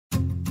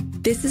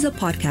This is a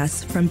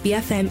podcast from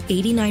BFM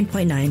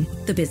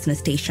 89.9, the business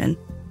station.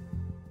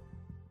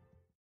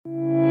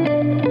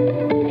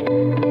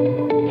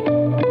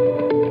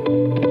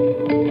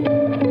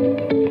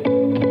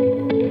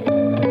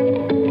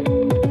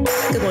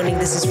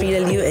 This is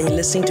Frida Liu, and you're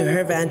listening to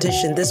Her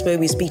Vantage, and this way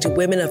we speak to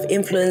women of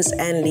influence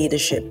and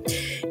leadership.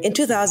 In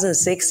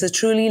 2006, the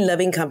Truly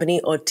Loving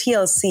Company, or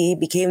TLC,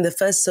 became the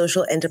first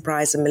social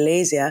enterprise in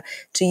Malaysia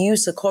to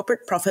use the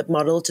corporate profit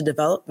model to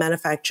develop,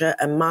 manufacture,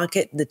 and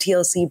market the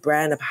TLC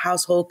brand of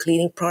household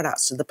cleaning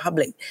products to the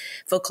public.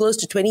 For close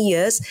to 20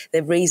 years,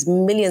 they've raised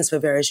millions for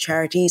various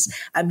charities.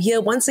 I'm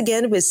here once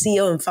again with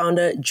CEO and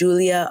founder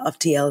Julia of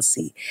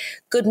TLC.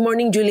 Good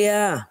morning,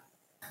 Julia.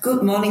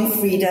 Good morning,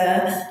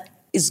 Frida.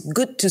 It's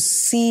good to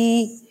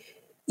see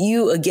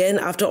you again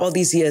after all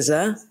these years,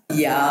 huh?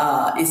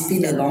 Yeah, it's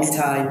been a long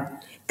time.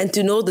 And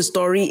to know the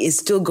story is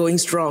still going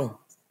strong.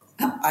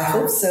 I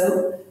hope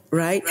so.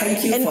 Right?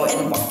 Thank you for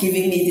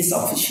giving me this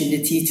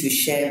opportunity to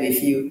share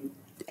with you.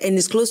 And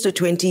it's close to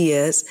 20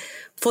 years.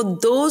 For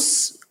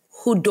those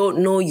who don't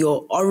know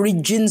your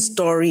origin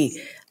story,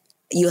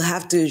 you'll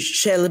have to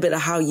share a little bit of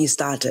how you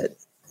started.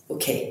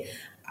 Okay.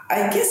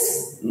 I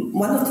guess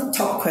one of the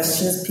top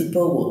questions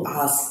people will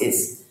ask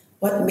is,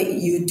 what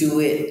made you do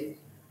it?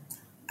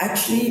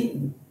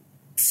 Actually,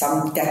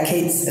 some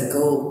decades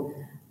ago,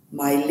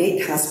 my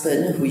late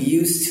husband, who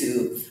used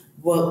to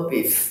work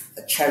with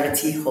a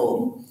charity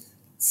home,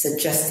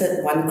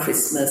 suggested one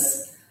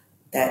Christmas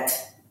that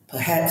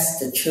perhaps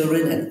the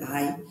children and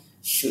I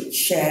should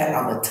share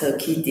our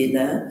turkey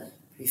dinner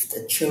with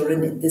the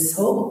children in this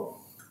home.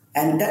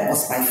 And that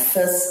was my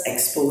first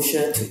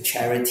exposure to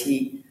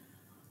charity.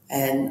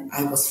 And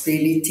I was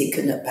really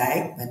taken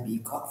aback when we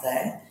got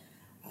there.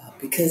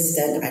 Because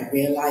then I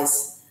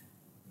realized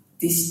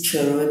these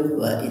children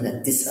were in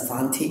a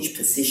disadvantaged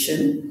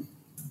position,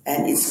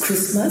 and it's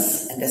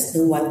Christmas and there's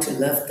no one to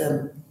love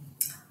them.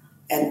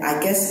 And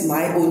I guess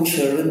my own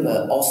children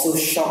were also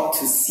shocked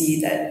to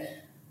see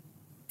that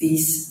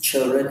these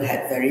children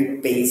had very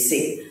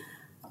basic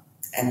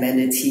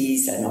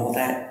amenities and all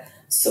that.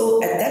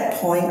 So at that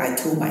point, I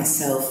told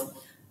myself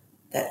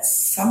that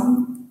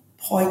some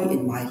point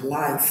in my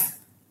life,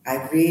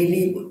 I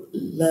really would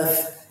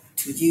love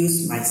to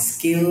use my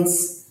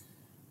skills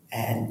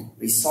and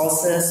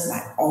resources,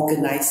 my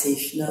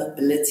organizational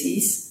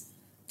abilities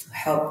to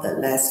help the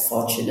less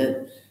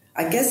fortunate.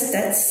 I guess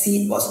that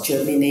seed was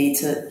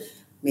germinated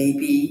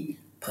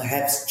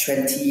perhaps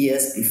 20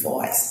 years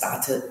before I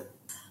started.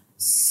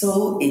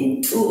 So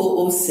in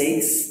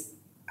 2006,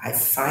 I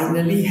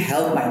finally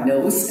held my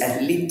nose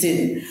and leaped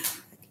in.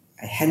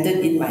 I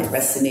handed in my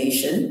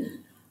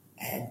resignation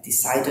and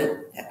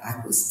decided that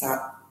I would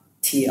start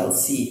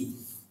TLC.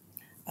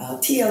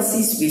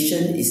 TLC's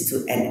vision is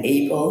to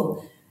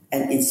enable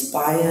and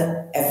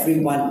inspire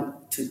everyone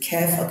to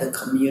care for the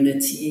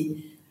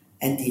community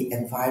and the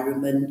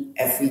environment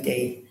every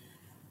day.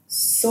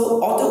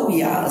 So although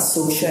we are a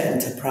social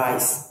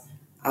enterprise,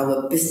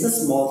 our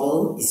business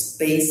model is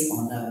based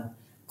on a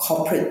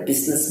corporate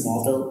business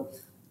model,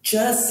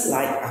 just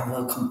like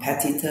our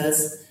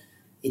competitors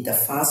in the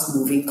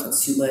fast-moving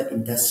consumer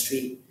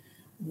industry.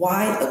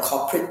 Why a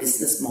corporate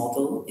business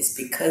model is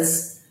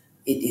because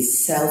it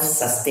is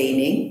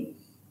self-sustaining,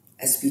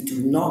 as we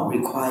do not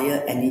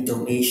require any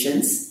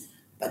donations,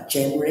 but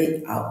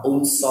generate our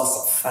own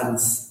source of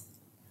funds.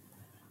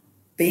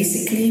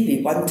 Basically,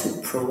 we want to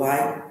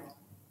provide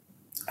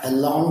a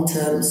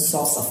long-term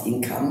source of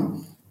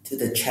income to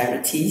the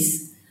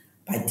charities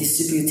by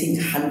distributing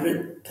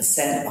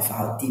 100% of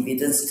our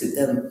dividends to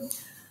them.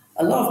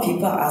 A lot of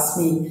people ask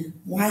me,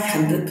 why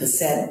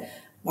 100%?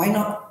 Why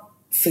not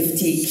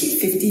 50, keep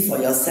 50 for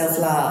yourself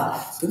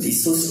lah. Don't be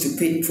so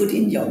stupid. Put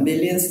in your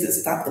millions to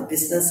start the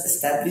business,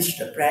 establish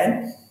the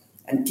brand,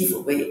 and give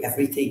away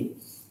everything.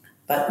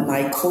 But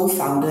my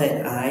co-founder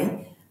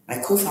and my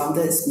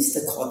co-founder is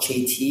Mr. Kor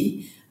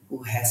JT,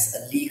 who has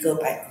a legal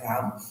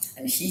background,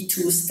 and he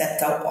too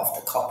stepped out of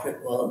the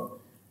corporate world.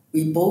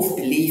 We both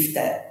believe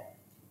that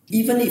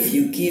even if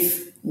you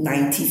give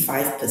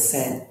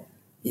 95%,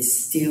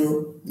 it's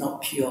still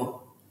not pure.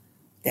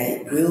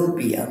 There will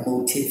be a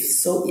motive,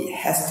 so it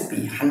has to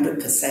be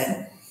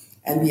 100%.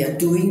 And we are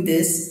doing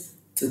this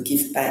to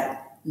give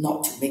back,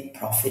 not to make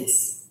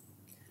profits.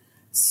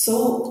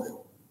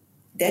 So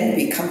then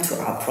we come to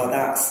our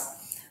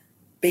products.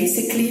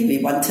 Basically, we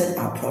wanted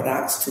our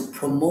products to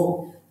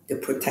promote the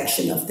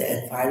protection of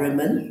the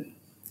environment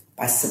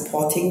by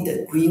supporting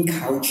the green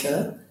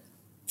culture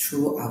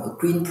through our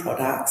green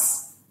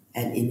products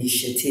and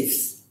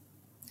initiatives.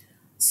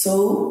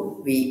 So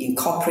we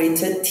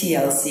incorporated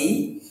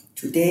TLC.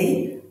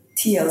 Today,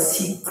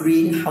 TLC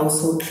Green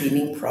Household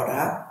Cleaning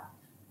Product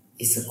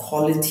is a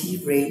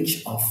quality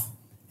range of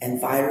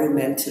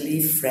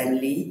environmentally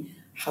friendly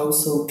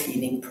household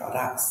cleaning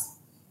products.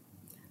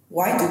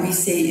 Why do we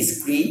say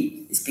it's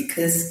green? It's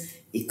because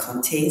it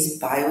contains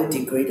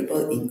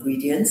biodegradable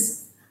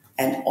ingredients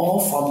and all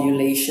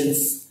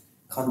formulations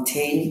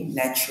contain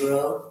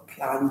natural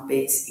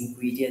plant-based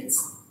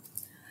ingredients.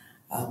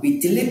 We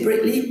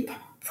deliberately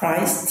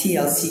price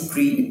TLC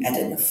Green at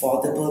an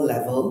affordable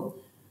level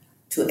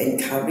to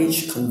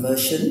encourage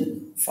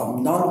conversion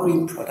from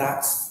non-green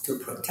products to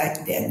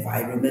protect the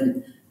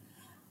environment.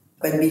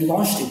 When we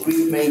launched the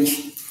green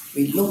range,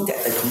 we looked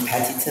at the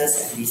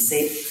competitors and we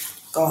said,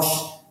 gosh,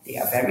 they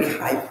are very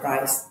high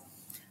priced.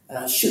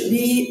 Should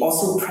we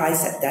also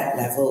price at that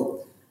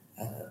level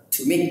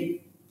to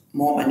make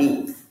more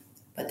money?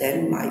 But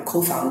then my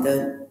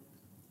co-founder,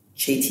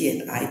 Chetty,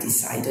 and I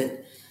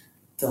decided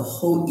the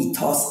whole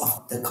ethos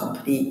of the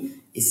company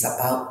is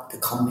about the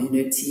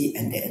community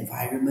and the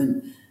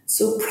environment.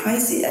 So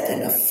price it at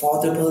an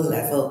affordable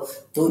level.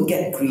 Don't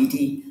get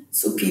greedy,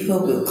 so people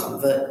will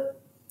convert.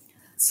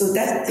 So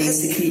that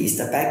basically is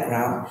the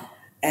background.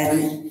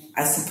 And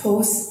I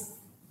suppose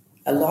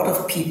a lot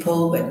of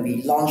people, when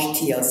we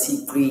launched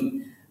TLC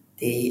Green,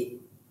 they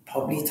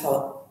probably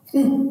thought,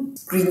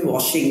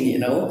 greenwashing,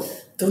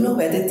 Don't know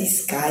whether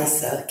these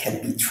guys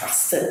can be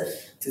trusted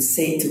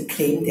to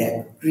claim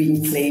their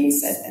green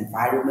claims and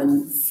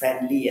environment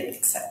friendly and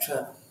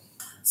etc.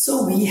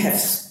 So we have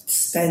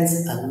spent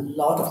a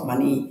lot of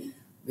money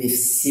with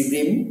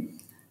CIRIM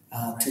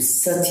to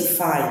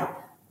certify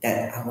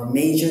that our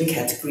major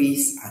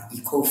categories are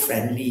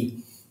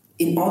eco-friendly.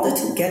 In order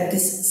to get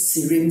this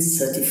CIRIM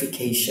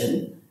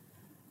certification,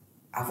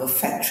 our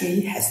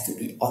factory has to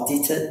be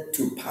audited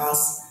to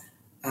pass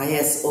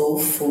ISO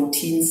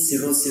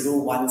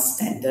 14001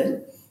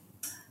 standard.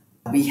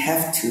 We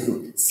have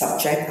to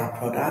subject our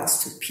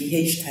products to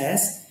pH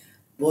tests,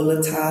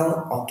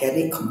 volatile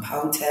organic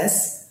compound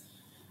tests,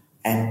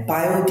 and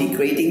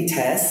biodegrading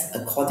tests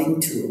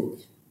according to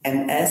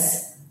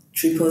MS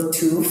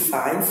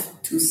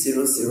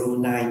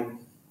 222-5-2009.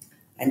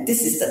 And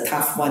this is the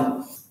tough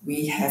one.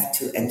 We have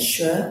to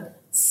ensure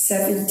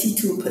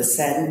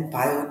 72%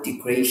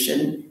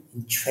 biodegradation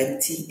in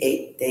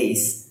 28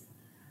 days.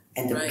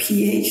 And the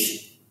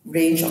pH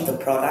range of the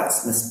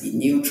products must be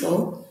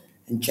neutral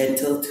and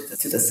gentle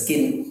to the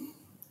skin.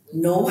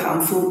 No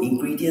harmful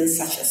ingredients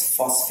such as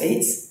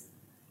phosphates,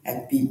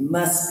 and we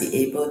must be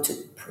able to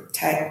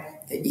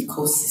protect the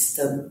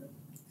ecosystem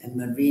and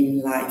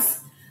marine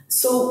life.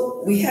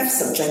 So we have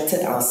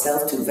subjected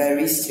ourselves to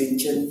very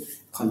stringent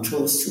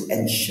controls to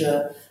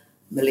ensure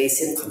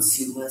Malaysian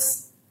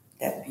consumers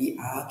that we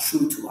are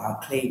true to our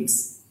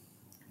claims.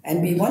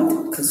 And we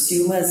want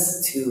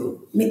consumers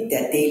to make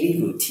their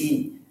daily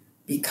routine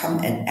become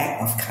an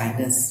act of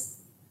kindness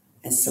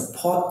and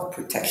support the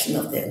protection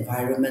of the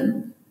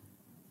environment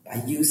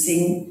by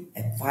using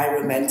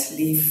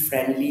environmentally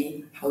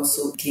friendly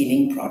household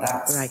cleaning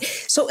products. Right.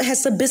 So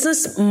has the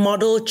business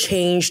model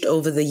changed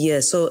over the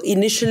years? So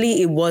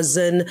initially it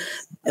wasn't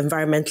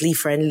environmentally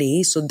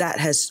friendly, so that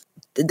has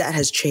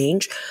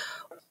changed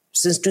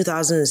since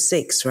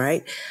 2006,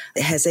 right?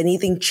 Has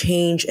anything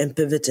changed and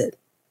pivoted?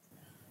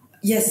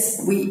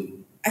 Yes, to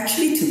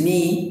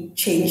me,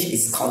 change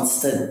is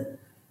constant.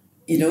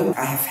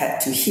 I have had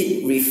to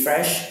hit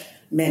refresh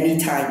many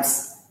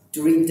times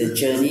during the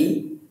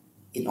journey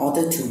in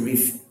order to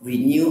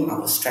renew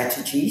our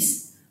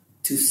strategies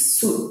to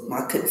suit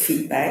market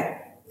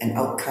feedback and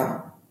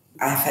outcome.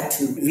 I have had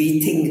to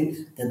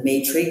rethink the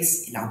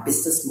matrix in our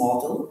business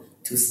model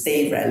to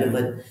stay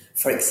relevant.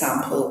 For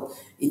example,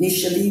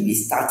 initially we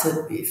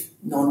started with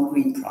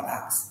non-green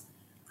products.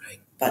 Right.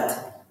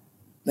 But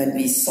when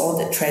we saw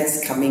the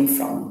trends coming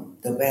from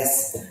the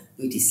West,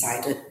 we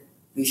decided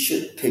we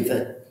should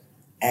pivot,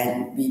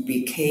 and we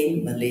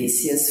became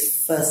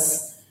Malaysia's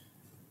first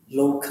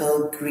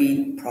local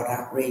green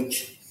product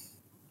range.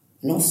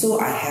 And also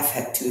I have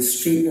had to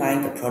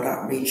streamline the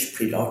product range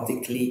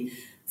periodically.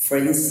 For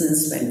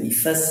instance, when we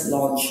first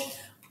launched,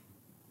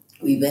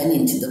 we went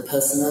into the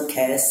personal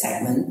care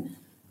segment,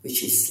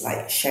 which is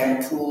like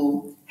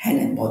shampoo, hand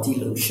and body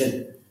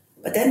lotion.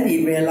 But then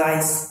we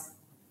realized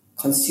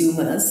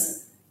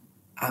consumers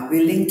are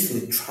willing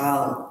to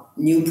trial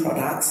new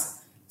products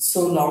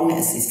so long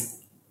as it's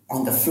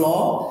on the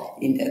floor,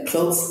 in their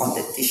clothes, on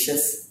the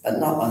dishes, but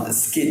not on the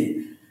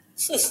skin.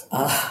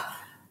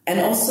 And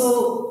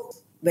also,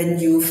 when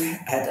you've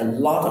had a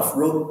lot of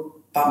road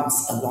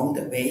bumps along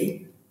the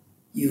way,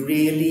 you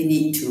really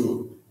need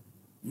to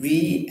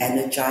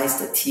re-energize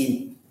the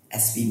team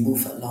as we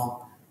move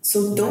along.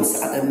 So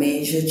those are the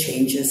major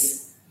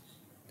changes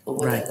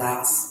over the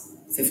last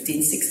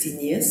 15, 16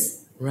 years.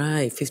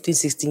 Right, 15,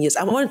 16 years.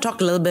 I want to talk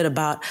a little bit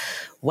about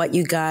what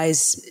you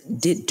guys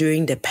did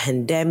during the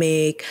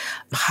pandemic.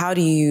 How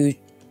do you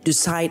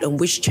decide on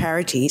which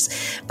charities?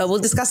 But we'll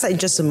discuss that in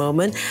just a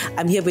moment.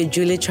 I'm here with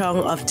Julia Chong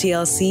of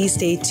TLC.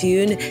 Stay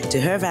tuned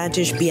to Her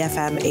Vantage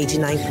BFM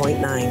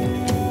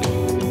 89.9.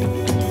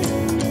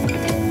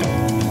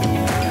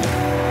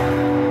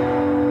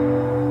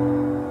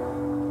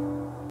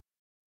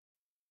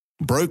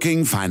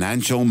 Broking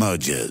Financial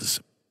Mergers.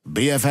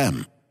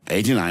 BFM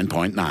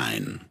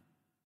 89.9.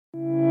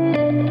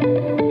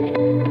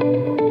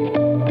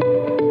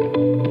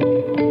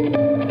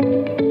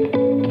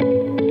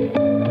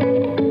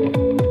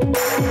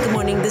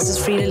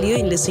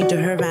 listening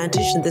to Her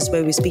Vantage, and this is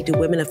where we speak to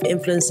women of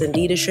influence and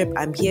leadership.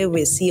 I'm here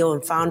with CEO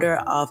and founder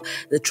of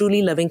the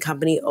Truly Loving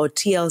Company, or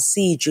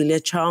TLC, Julia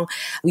Chong.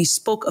 We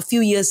spoke a few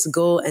years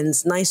ago, and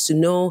it's nice to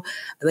know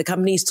the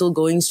company is still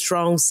going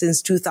strong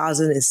since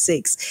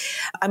 2006.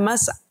 I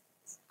must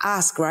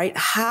ask, right,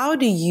 how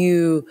do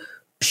you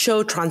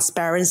show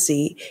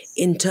transparency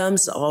in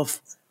terms of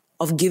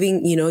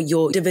giving,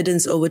 your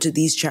dividends over to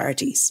these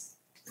charities?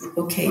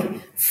 Okay,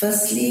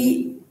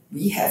 firstly,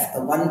 we have a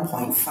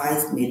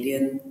 1.5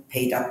 million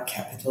paid up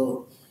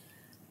capital.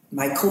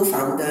 My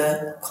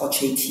co-founder, called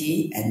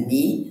Chetty, and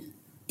me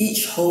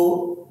each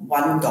hold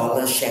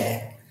 $1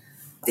 share.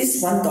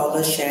 This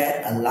 $1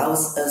 share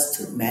allows us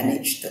to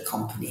manage the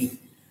company.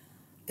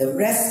 The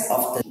rest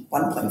of the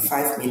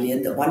 1.5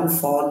 million, the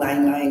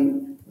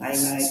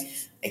 149999,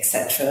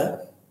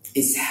 etc.,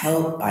 is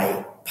held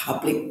by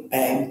public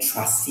bank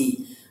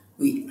trustee.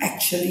 We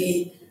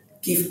actually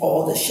give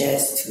all the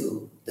shares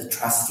to the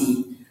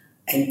trustee.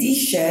 And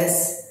these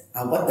shares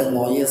are what the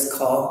lawyers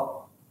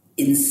call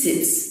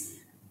INSIPs,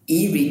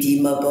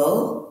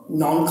 irredeemable,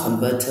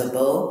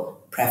 non-convertible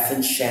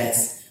preference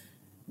shares.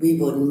 We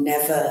will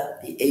never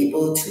be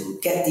able to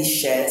get these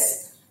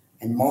shares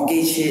and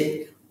mortgage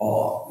it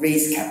or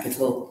raise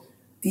capital.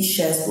 These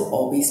shares will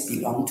always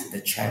belong to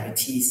the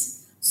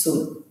charities.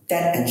 So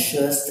that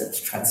ensures the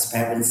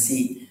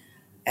transparency.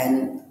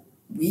 And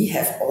we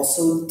have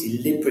also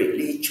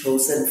deliberately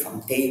chosen from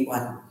day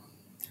one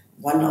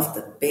of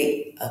the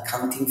big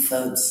accounting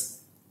firms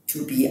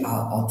to be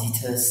our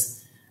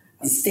auditors.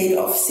 Instead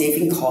of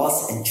saving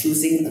costs and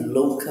choosing a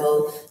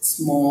local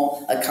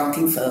small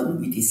accounting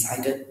firm, we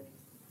decided to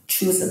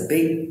choose a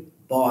big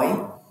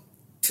boy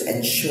to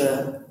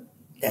ensure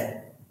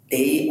that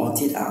they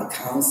audit our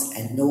accounts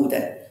and know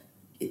that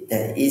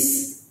there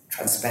is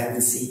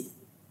transparency.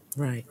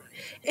 Right.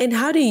 And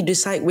how do you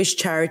decide which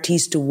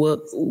charities to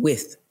work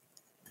with?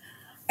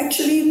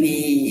 Actually,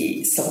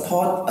 we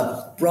support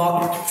a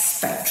broad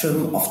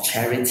spectrum of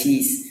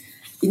charities.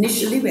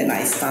 Initially, when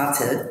I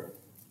started,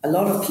 a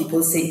lot of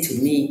people say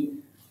to me,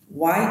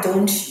 why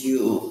don't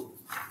you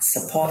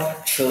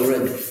support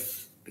children?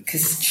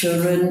 Because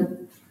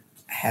children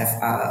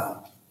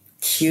are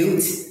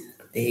cute,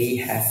 they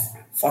have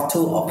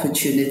photo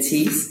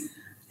opportunities,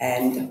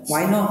 and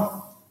why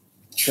not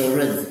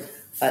children?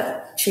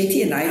 But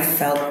Chetty and I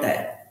felt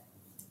that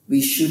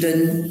we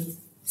shouldn't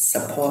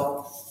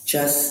support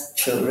just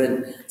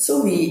children.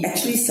 So we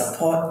actually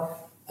support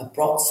a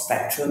broad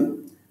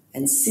spectrum.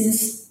 And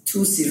since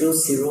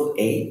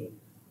 2008,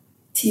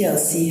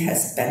 TLC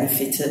has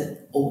benefited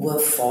over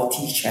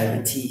 40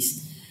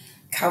 charities,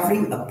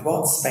 covering a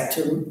broad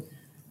spectrum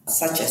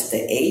such as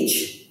the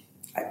age,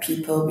 like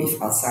people with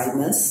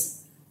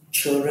Alzheimer's,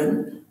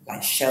 children,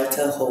 like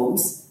shelter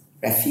homes,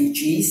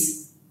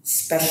 refugees,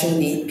 special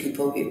need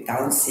people with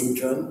Down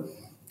syndrome,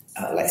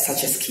 like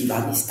such as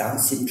Kivani's Down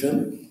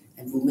syndrome,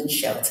 and women's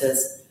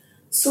shelters.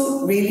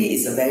 So really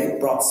it's a very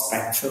broad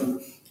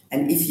spectrum.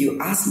 And if you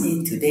ask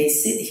me today,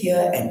 sit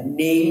here and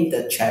name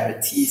the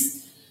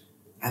charities,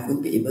 I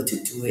won't be able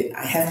to do it.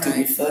 I have to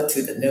refer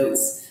to the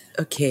notes.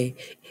 Okay.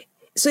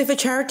 So if a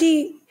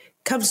charity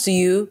comes to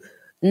you,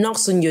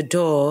 knocks on your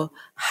door,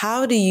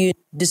 how do you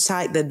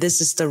decide that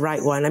this is the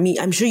right one? I mean,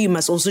 I'm sure you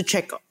must also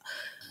check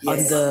on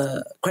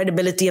the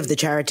credibility of the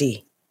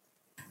charity.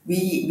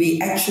 We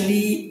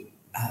actually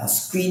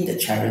screen the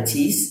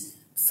charities,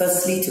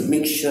 firstly to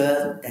make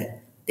sure that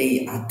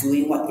they are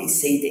doing what they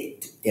say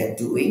they're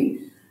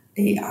doing.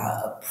 They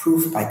are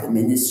approved by the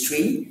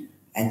ministry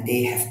and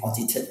they have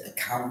audited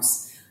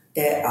accounts.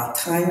 There are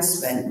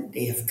times when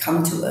they have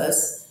come to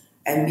us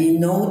and we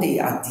know they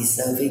are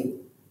deserving,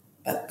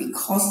 but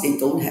because they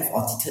don't have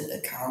audited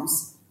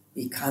accounts,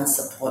 we can't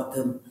support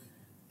them.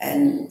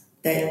 And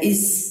there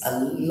is a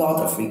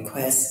lot of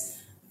requests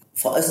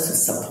for us to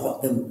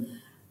support them.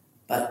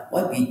 But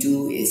what we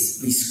do is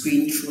we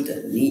screen through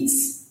the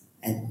needs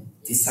and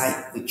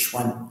decide which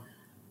one.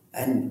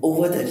 And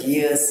over the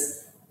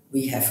years,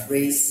 we have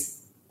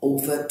raised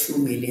over 2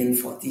 million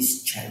for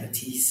these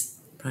charities.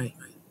 Right.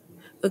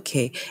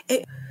 Okay.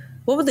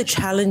 What were the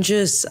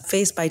challenges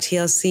faced by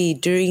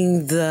TLC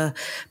during the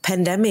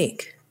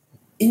pandemic?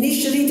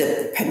 Initially,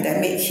 the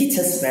pandemic hit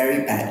us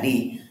very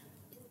badly.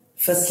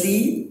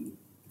 Firstly,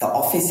 the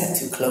office had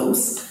to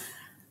close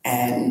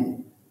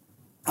and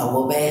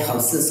our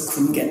warehouses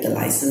couldn't get the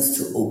license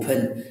to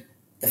open.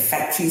 The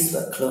factories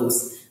were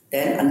closed.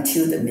 Then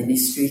until the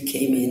ministry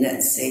came in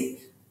and said,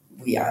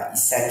 we are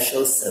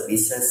essential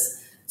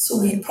services.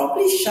 So we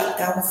probably shut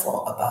down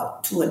for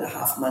about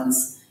 2.5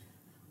 months.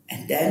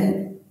 And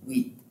then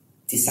we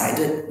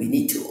decided we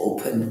need to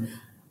open.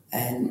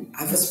 And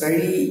I was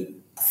very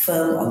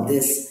firm on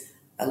this.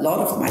 A lot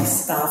of my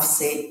staff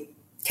said,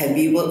 can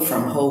we work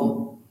from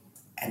home?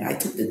 And I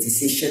took the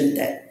decision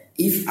that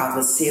if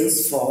our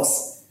sales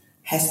force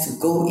has to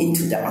go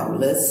into the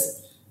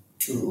outlets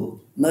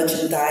to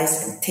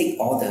merchandise and take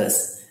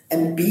orders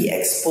and be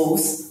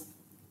exposed,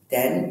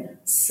 then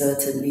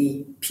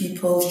certainly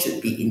people should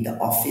be in the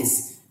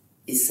office.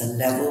 It's a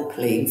level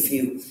playing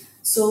field.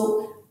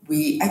 So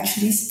we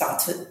actually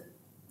started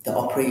the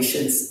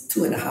operations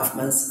 2.5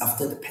 months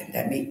after the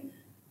pandemic.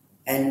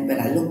 And when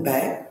I look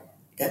back,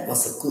 that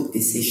was a good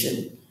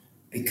decision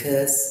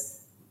because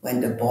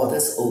when the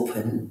borders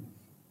opened,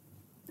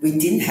 we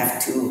didn't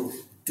have to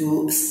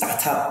do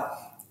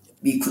startup.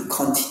 We could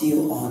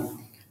continue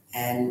on.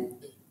 And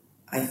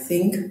I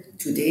think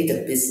today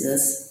the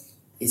business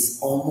is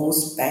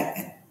almost back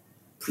at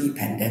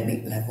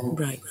pre-pandemic level.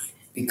 Right.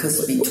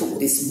 Because we took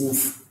this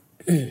move.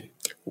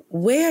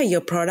 Where are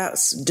your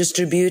products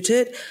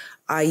distributed?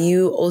 Are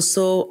you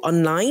also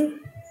online?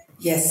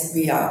 Yes,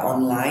 we are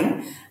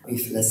online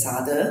with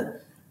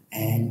Lazada,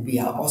 and we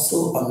are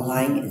also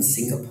online in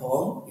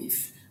Singapore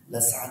with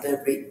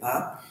Lazada,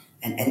 RedMart,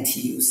 and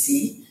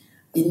NTUC.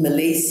 In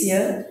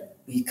Malaysia,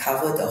 we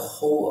cover the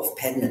whole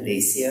of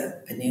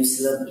Malaysia,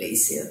 Peninsular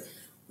Malaysia.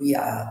 We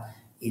are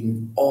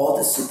in all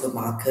the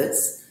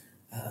supermarkets,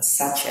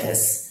 such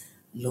as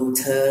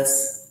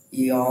Lotus,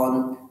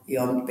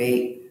 Aeon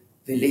Bake,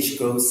 Village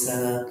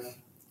Grocer,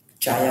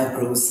 Jaya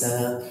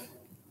Grocer,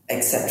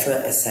 etc.,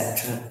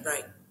 etc.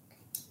 Right.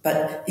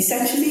 But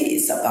essentially,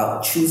 it's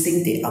about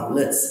choosing the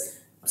outlets.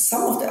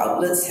 Some of the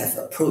outlets have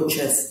approached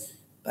us,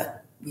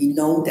 but we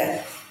know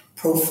that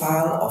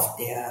profile of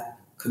their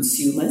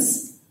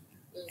consumers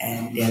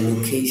and their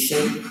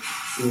location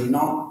will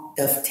not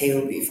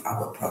dovetail with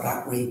our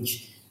product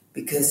range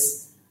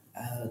because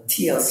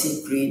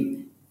TLC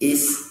Green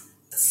is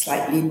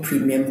slightly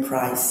premium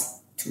price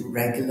to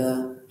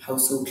regular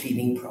household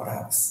cleaning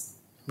products.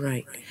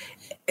 Right.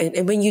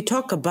 And when you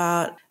talk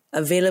about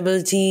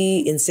availability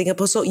in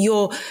Singapore, so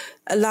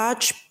a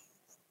large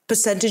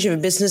percentage of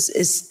your business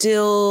is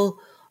still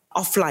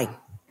offline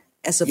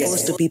as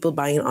opposed to people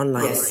buying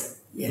online.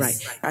 Yes.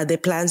 Right. Are there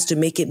plans to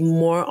make it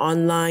more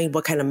online?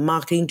 What kind of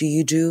marketing do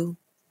you do?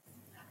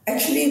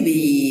 Actually,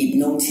 we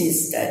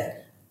noticed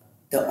that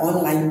the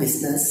online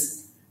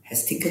business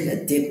has taken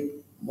a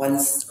dip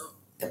once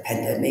the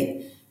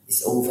pandemic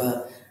is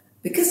over.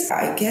 Because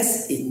I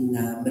guess in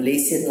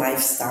Malaysian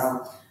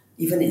lifestyle,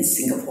 even in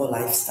Singapore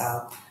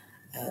lifestyle,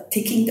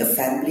 taking the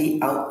family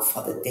out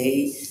for the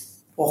day,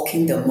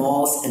 walking the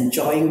malls,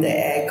 enjoying the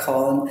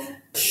aircon,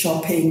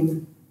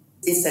 shopping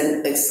is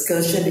an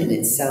excursion in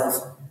itself.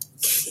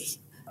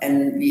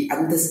 And we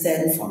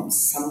understand from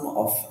some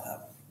of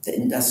the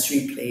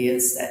industry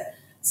players that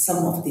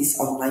some of these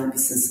online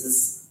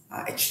businesses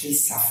are actually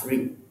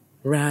suffering.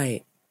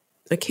 Right.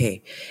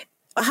 Okay.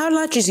 How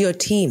large is your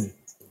team?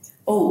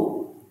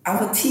 Oh,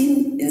 our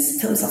team in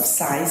terms of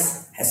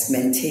size has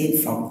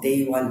maintained from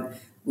day one.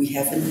 We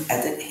haven't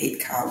added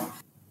headcount.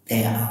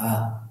 There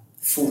are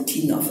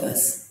 14 of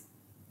us,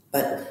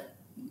 but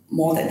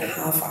more than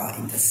half are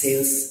in the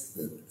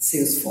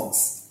sales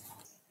force.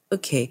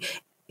 Okay.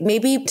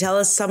 Maybe tell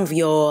us some of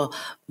your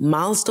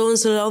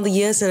milestones along the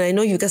years, and I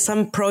know you've got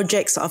some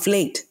projects of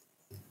late.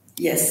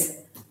 Yes.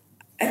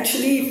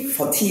 Actually,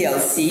 for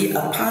TLC,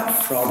 apart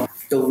from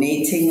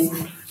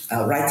donating,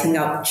 writing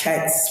up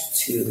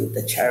checks to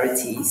the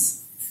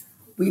charities,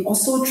 we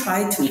also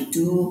try to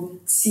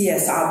do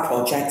CSR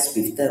projects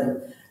with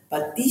them.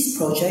 But these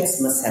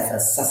projects must have a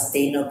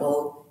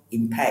sustainable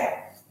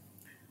impact.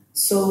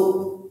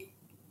 So,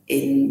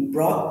 in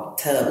broad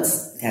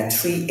terms, there are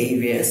 3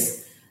 areas.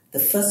 The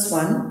first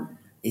one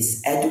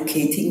is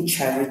educating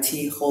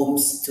charity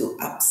homes to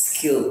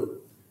upskill.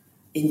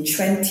 In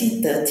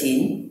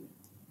 2013,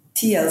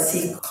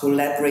 TLC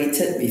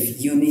collaborated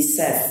with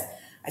UNICEF.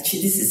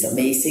 Actually, this is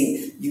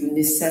amazing.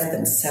 UNICEF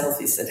themselves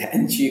is an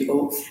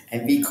NGO,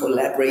 and we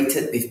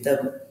collaborated with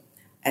them.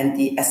 And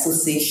the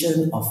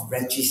Association of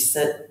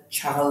Registered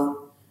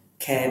Child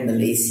Care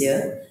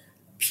Malaysia,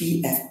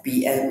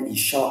 PFBM in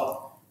short,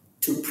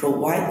 to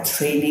provide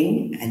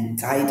training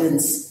and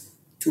guidance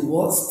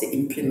towards the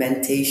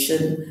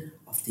implementation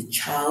of the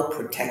Child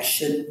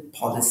Protection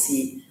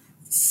Policy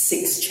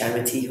 6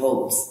 charity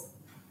homes.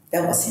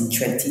 That was in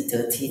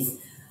 2013.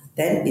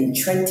 Then in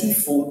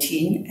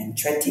 2014 and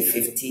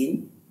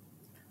 2015,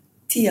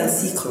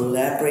 TLC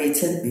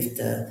collaborated with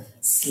the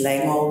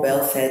Selangor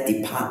Welfare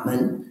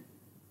Department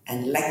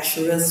and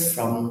lecturers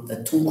from the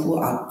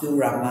Tunku Abdul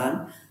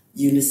Rahman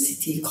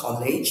University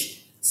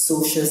College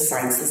Social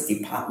Sciences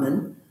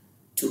Department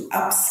to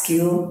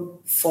upskill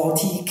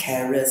 40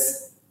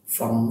 carers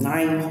from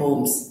 9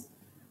 homes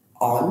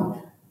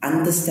on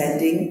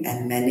understanding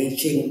and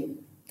managing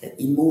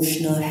the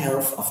emotional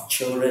health of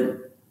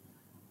children.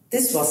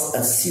 This was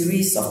a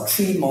series of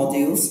 3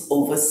 modules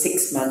over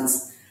 6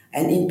 months,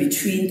 and in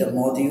between the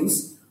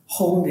modules,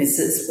 home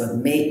visits were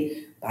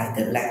made by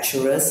the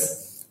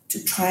lecturers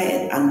to try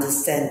and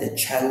understand the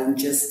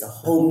challenges the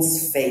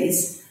homes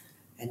face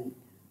and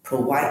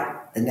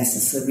provide the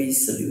necessary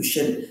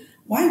solution.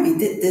 Why we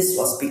did this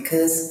was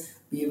because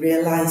we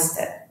realized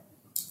that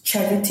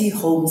charity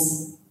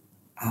homes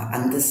are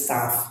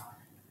understaffed,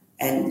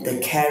 and the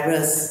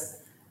carers,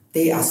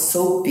 they are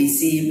so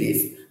busy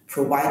with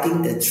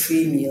providing the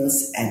 3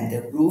 meals and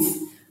the roof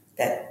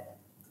that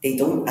they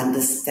don't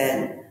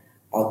understand,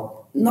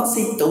 or not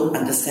say don't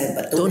understand,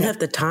 but don't have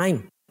the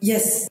time.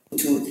 Yes,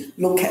 to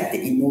look at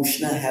the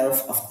emotional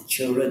health of the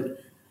children.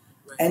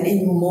 And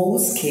in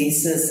most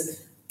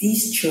cases,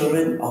 these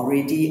children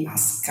already are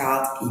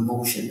scarred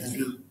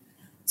emotionally.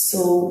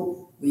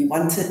 So we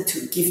wanted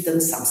to give them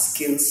some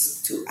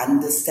skills to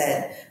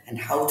understand and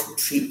how to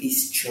treat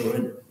these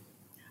children.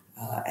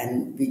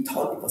 And we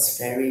thought it was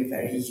very,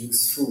 very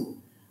useful.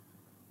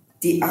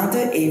 The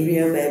other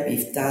area where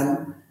we've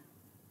done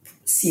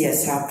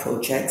CSR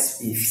projects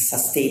with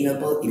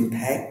sustainable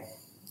impact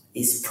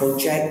is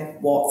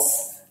Project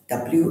WATTS,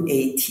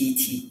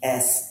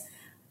 WATTS.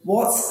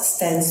 WATTS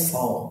stands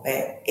for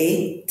where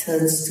A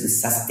turns to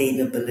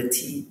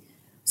sustainability.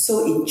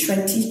 So in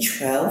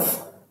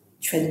 2012,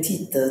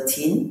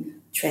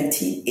 2013,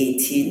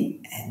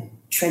 2018, and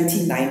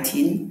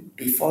 2019,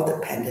 before the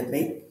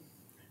pandemic,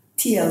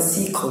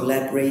 TLC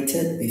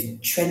collaborated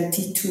with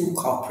 22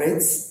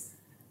 corporates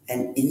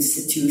and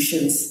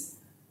institutions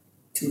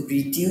to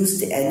reduce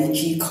the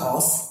energy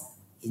costs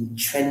in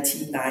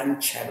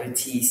 29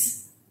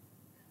 charities.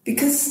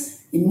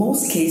 Because in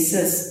most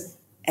cases,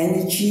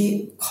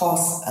 energy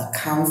costs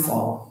account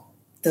for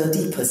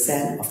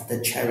 30% of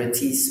the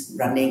charity's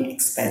running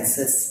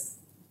expenses.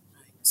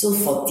 So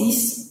for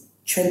these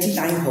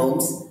 29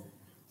 homes,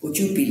 would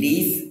you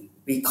believe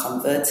we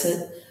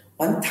converted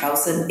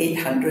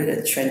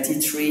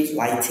 1,823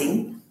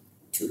 lighting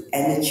to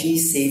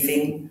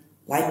energy-saving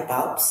light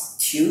bulbs,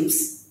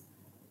 tubes?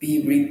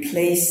 We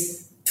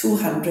replaced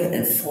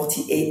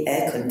 248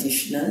 air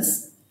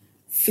conditioners,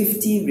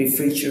 50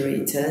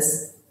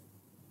 refrigerators,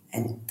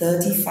 and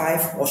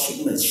 35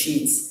 washing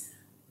machines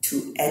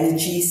to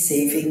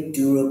energy-saving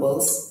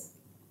durables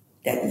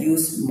that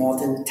use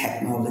modern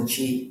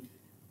technology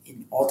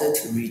in order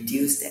to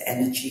reduce the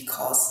energy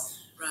costs.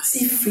 Right.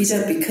 See,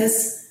 Frida,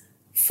 because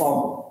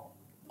for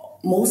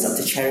most of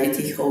the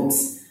charity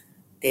homes,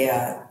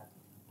 their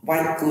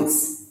white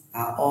goods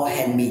are all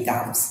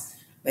hand-me-downs.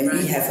 When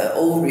we have an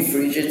old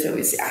refrigerator,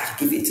 we say,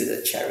 give it to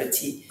the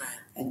charity. Right.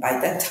 And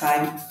by that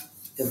time,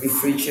 the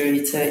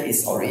refrigerator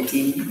is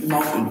already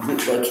not in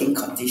good working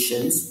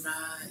conditions,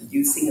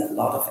 using a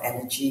lot of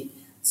energy.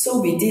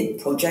 So we did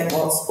Project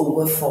WATTS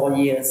over 4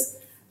 years,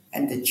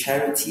 and the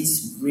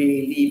charities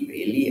really,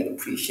 really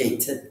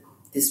appreciated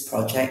this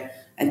project.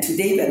 And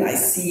today, when I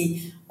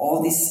see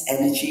all these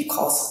energy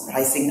costs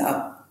rising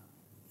up,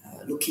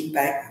 looking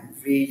back, I'm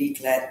really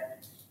glad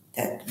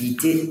that we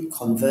did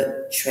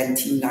convert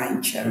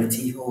 29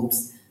 charity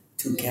homes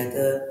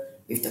together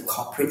with the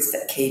corporates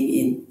that came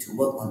in to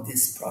work on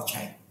this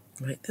project.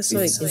 Right, that's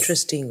so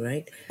interesting,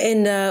 right?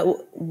 And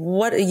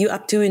what are you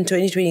up to in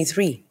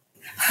 2023?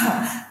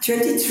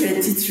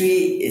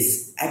 2023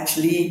 is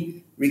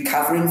actually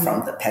recovering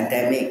from the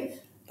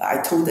pandemic. But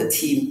I told the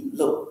team,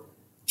 look,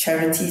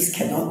 charities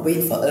cannot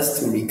wait for us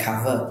to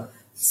recover.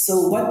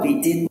 So what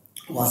we did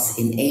was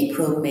in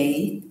April,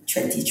 May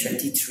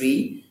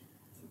 2023,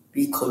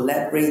 we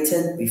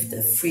collaborated with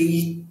the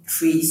Free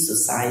Tree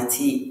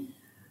Society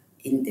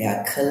in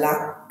their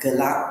Kelak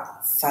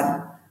Gelak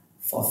Fund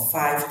for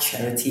 5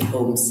 charity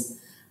homes.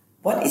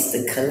 What is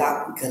the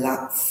Kelak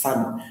Gelak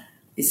Fund?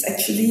 It's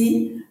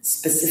actually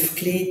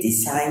specifically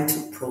designed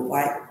to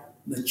provide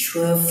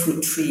mature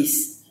fruit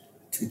trees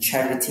to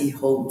charity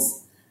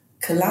homes.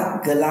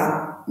 Kelak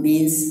Gelak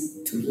means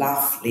to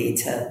laugh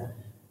later,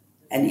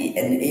 and it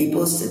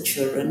enables the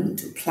children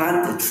to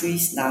plant the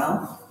trees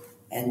now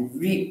and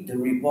reap the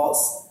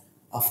rewards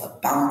of a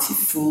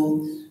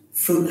bountiful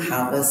fruit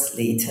harvest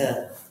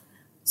later.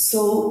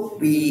 So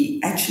we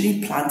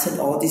actually planted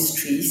all these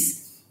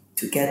trees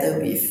together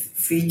with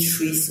Free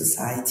Tree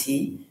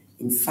Society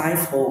in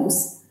 5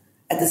 homes.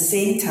 At the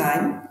same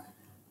time,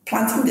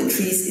 planting the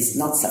trees is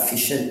not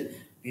sufficient.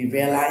 We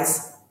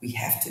realized we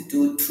have to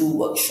do 2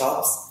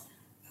 workshops,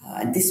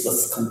 and this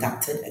was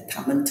conducted at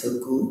Taman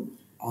Tegu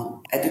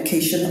on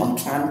education on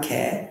plant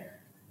care,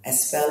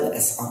 as well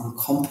as on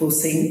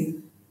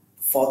composting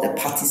for the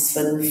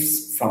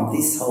participants from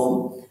this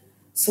home,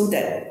 so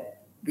that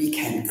we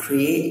can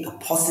create a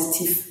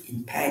positive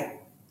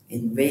impact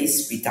in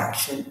waste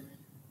reduction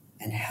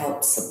and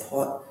help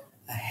support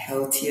a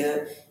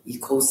healthier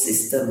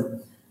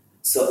ecosystem.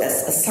 So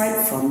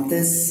aside from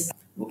this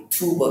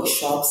 2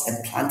 workshops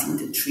and planting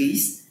the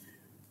trees,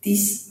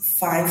 these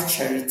 5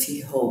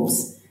 charity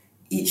homes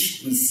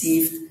each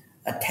received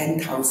a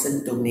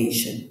 10,000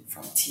 donation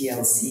from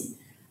TLC.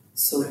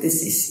 So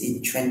this is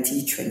in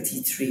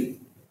 2023.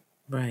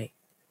 Right.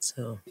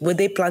 So were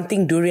they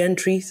planting durian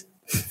trees?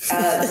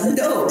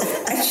 No,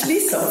 actually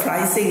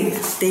surprising.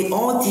 They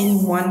all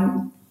didn't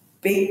want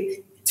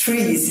big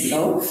trees, you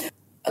know.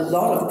 A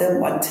lot of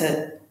them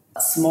wanted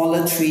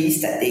smaller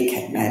trees that they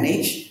can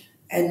manage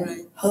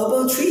and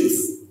herbal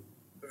trees.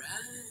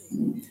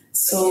 Right.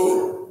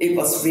 So it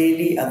was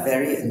really a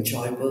very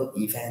enjoyable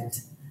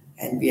event,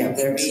 and we are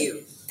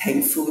very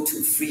thankful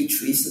to Free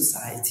Tree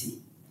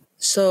Society.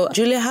 So,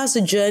 Julia, how's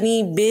the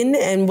journey been,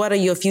 and what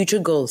are your future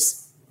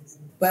goals?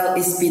 Well,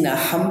 it's been a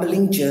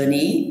humbling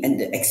journey, and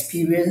the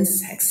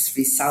experience has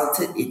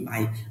resulted in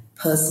my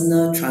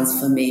personal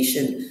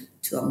transformation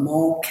to a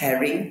more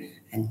caring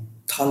and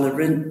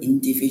tolerant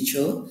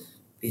individual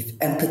with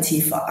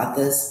empathy for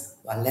others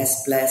who are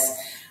less blessed.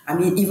 I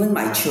mean, even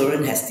my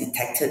children has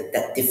detected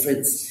that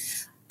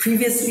difference.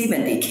 Previously,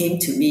 when they came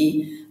to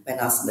me, when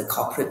I was in the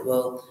corporate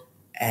world,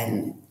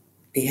 and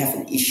they have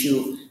an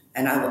issue,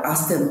 and I would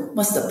ask them,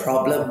 what's the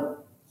problem?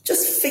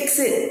 Just fix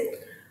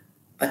it.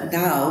 But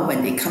now,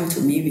 when they come to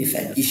me with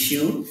an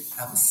issue,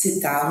 I will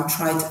sit down,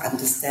 try to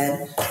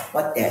understand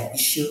what their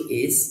issue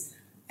is,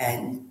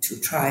 and to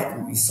try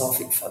and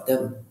resolve it for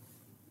them.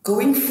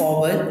 Going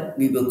forward,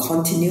 we will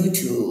continue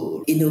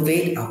to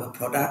innovate our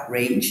product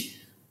range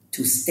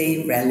to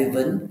stay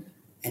relevant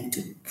and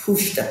to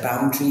push the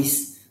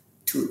boundaries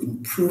to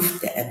improve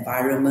the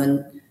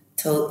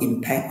environmental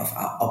impact of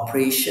our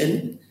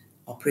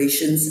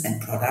operations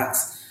and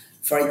products.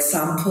 For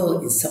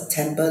example, in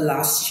September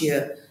last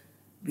year,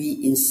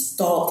 we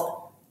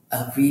installed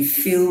a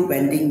refill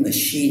vending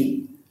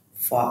machine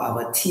for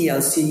our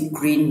TLC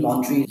green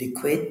laundry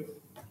liquid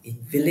in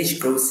Village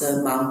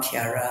Grocer, Mount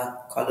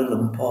Kiara, Kuala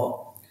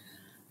Lumpur.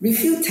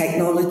 Refill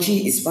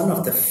technology is one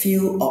of the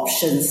few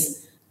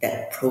options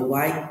that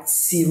provide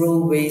zero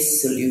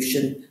waste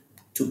solution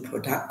to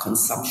product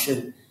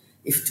consumption.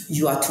 If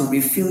you are to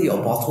refill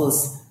your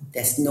bottles,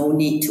 there's no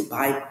need to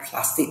buy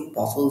plastic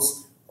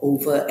bottles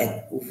over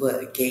and over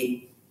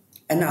again.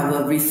 And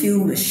our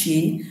refill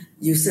machine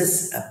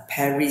uses a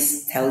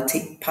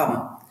peristaltic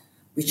pump,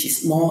 which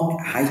is more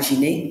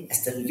hygienic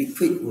as the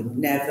liquid will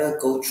never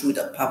go through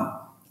the pump.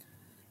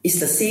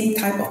 It's the same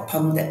type of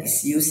pump that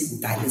is used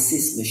in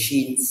dialysis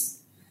machines.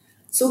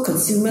 So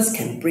consumers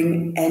can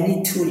bring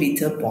any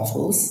 2-liter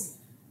bottles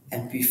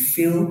and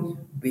refill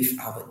with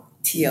our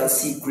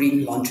TLC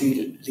green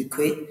laundry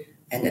liquid,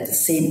 and at the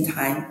same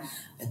time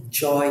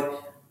enjoy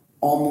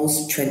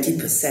almost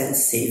 20%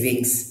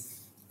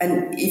 savings.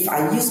 And if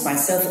I use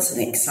myself as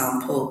an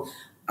example,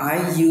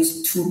 I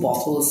use 2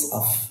 bottles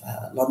of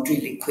laundry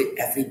liquid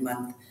every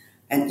month.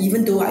 And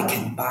even though I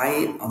can buy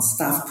it on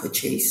staff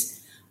purchase,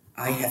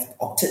 I have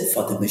opted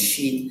for the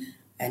machine.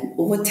 And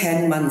over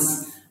 10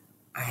 months,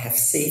 I have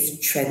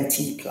saved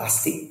 20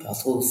 plastic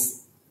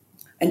bottles.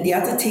 And the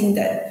other thing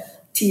that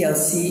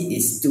TLC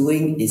is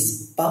doing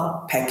is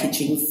bulk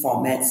packaging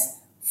formats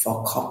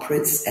for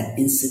corporates and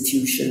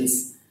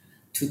institutions.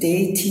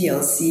 Today,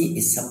 TLC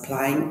is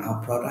supplying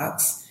our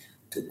products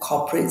to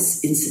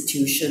corporates,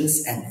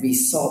 institutions, and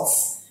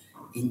resorts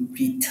in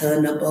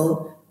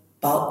returnable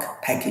bulk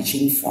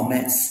packaging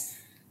formats.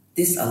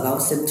 This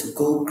allows them to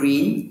go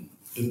green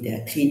in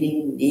their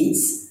cleaning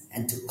needs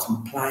and to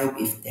comply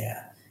with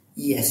their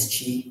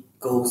ESG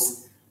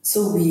goals.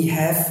 So we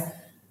have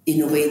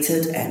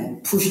innovated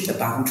and pushed the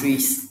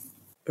boundaries.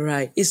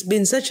 Right. It's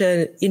been such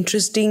an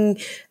interesting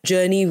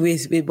journey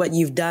with what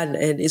you've done.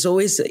 And it's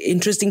always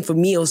interesting for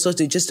me also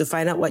to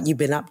find out what you've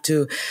been up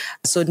to.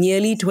 So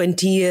nearly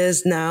 20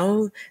 years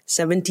now,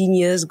 17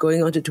 years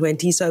going on to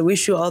 20. So I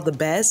wish you all the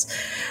best.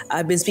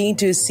 I've been speaking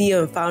to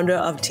CEO and founder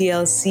of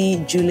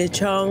TLC, Julia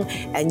Chong,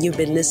 and you've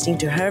been listening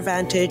to Her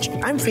Vantage.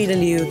 I'm Frida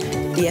Liu,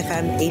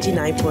 BFM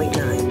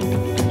 89.9.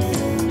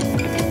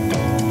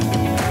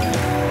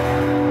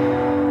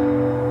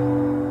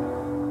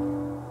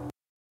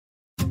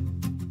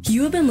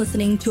 You have been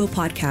listening to a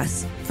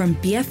podcast from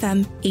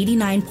BFM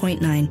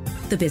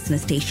 89.9, the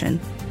business station.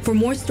 For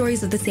more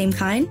stories of the same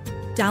kind,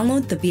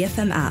 download the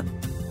BFM app.